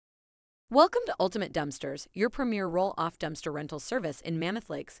Welcome to Ultimate Dumpsters, your premier roll-off dumpster rental service in Mammoth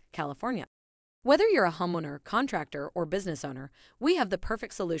Lakes, California. Whether you're a homeowner, contractor, or business owner, we have the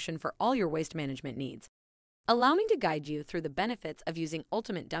perfect solution for all your waste management needs. Allow me to guide you through the benefits of using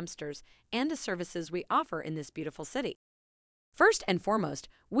Ultimate Dumpsters and the services we offer in this beautiful city. First and foremost,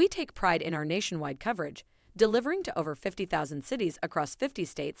 we take pride in our nationwide coverage, delivering to over 50,000 cities across 50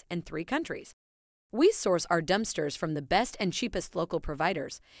 states and 3 countries. We source our dumpsters from the best and cheapest local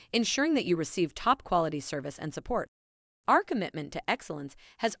providers, ensuring that you receive top-quality service and support. Our commitment to excellence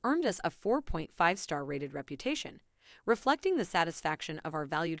has earned us a 4.5-star rated reputation, reflecting the satisfaction of our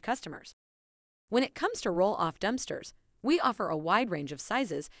valued customers. When it comes to roll-off dumpsters, we offer a wide range of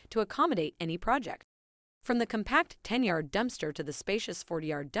sizes to accommodate any project. From the compact 10-yard dumpster to the spacious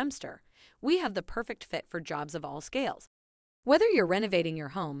 40-yard dumpster, we have the perfect fit for jobs of all scales. Whether you're renovating your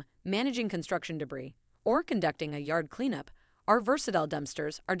home, managing construction debris, or conducting a yard cleanup, our versatile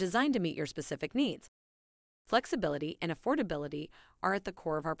dumpsters are designed to meet your specific needs. Flexibility and affordability are at the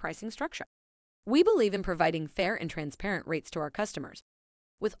core of our pricing structure. We believe in providing fair and transparent rates to our customers.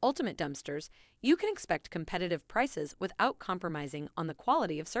 With Ultimate Dumpsters, you can expect competitive prices without compromising on the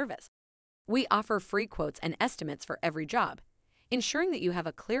quality of service. We offer free quotes and estimates for every job, ensuring that you have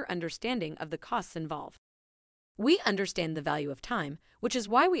a clear understanding of the costs involved. We understand the value of time, which is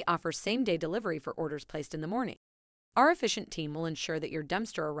why we offer same-day delivery for orders placed in the morning. Our efficient team will ensure that your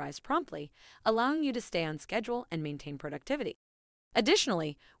dumpster arrives promptly, allowing you to stay on schedule and maintain productivity.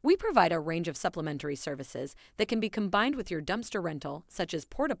 Additionally, we provide a range of supplementary services that can be combined with your dumpster rental, such as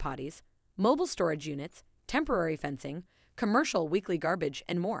porta potties, mobile storage units, temporary fencing, commercial weekly garbage,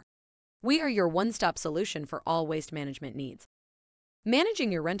 and more. We are your one-stop solution for all waste management needs.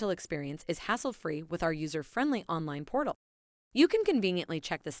 Managing your rental experience is hassle-free with our user-friendly online portal. You can conveniently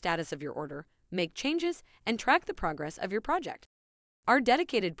check the status of your order, make changes, and track the progress of your project. Our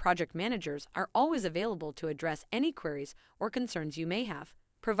dedicated project managers are always available to address any queries or concerns you may have,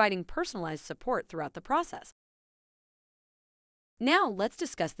 providing personalized support throughout the process. Now, let's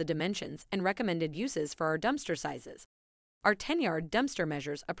discuss the dimensions and recommended uses for our dumpster sizes. Our 10-yard dumpster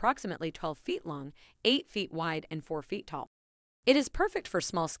measures approximately 12 feet long, 8 feet wide, and 4 feet tall. It is perfect for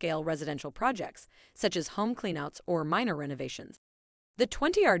small-scale residential projects, such as home cleanouts or minor renovations. The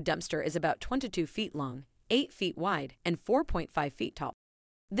 20-yard dumpster is about 22 feet long, 8 feet wide, and 4.5 feet tall.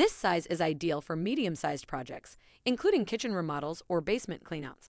 This size is ideal for medium-sized projects, including kitchen remodels or basement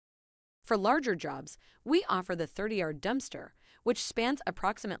cleanouts. For larger jobs, we offer the 30-yard dumpster, which spans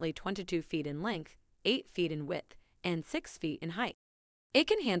approximately 22 feet in length, 8 feet in width, and 6 feet in height. It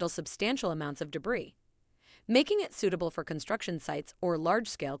can handle substantial amounts of debris, making it suitable for construction sites or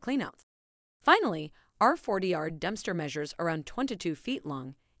large-scale cleanouts. Finally, our 40-yard dumpster measures around 22 feet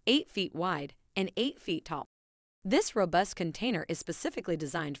long, 8 feet wide, and 8 feet tall. This robust container is specifically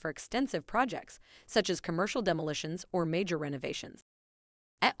designed for extensive projects, such as commercial demolitions or major renovations.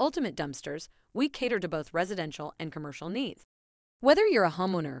 At Ultimate Dumpsters, we cater to both residential and commercial needs. Whether you're a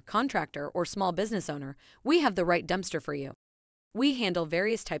homeowner, contractor, or small business owner, we have the right dumpster for you. We handle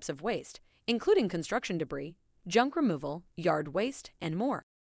various types of waste, including construction debris, junk removal, yard waste, and more.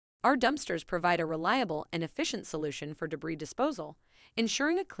 Our dumpsters provide a reliable and efficient solution for debris disposal,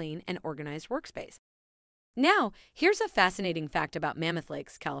 ensuring a clean and organized workspace. Now, here's a fascinating fact about Mammoth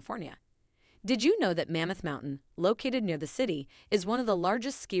Lakes, California. Did you know that Mammoth Mountain, located near the city, is one of the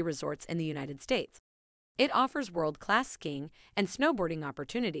largest ski resorts in the United States? It offers world-class skiing and snowboarding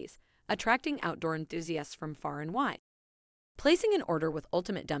opportunities, attracting outdoor enthusiasts from far and wide. Placing an order with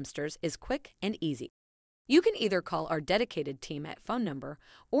Ultimate Dumpsters is quick and easy. You can either call our dedicated team at phone number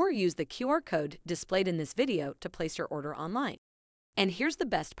or use the QR code displayed in this video to place your order online. And here's the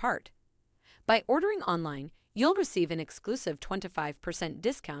best part. By ordering online, you'll receive an exclusive 25%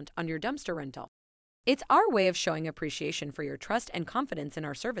 discount on your dumpster rental. It's our way of showing appreciation for your trust and confidence in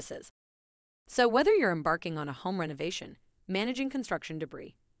our services. So whether you're embarking on a home renovation, managing construction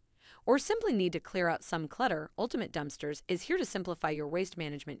debris, or simply need to clear out some clutter, Ultimate Dumpsters is here to simplify your waste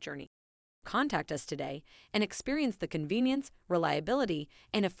management journey. Contact us today and experience the convenience, reliability,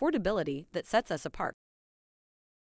 and affordability that sets us apart.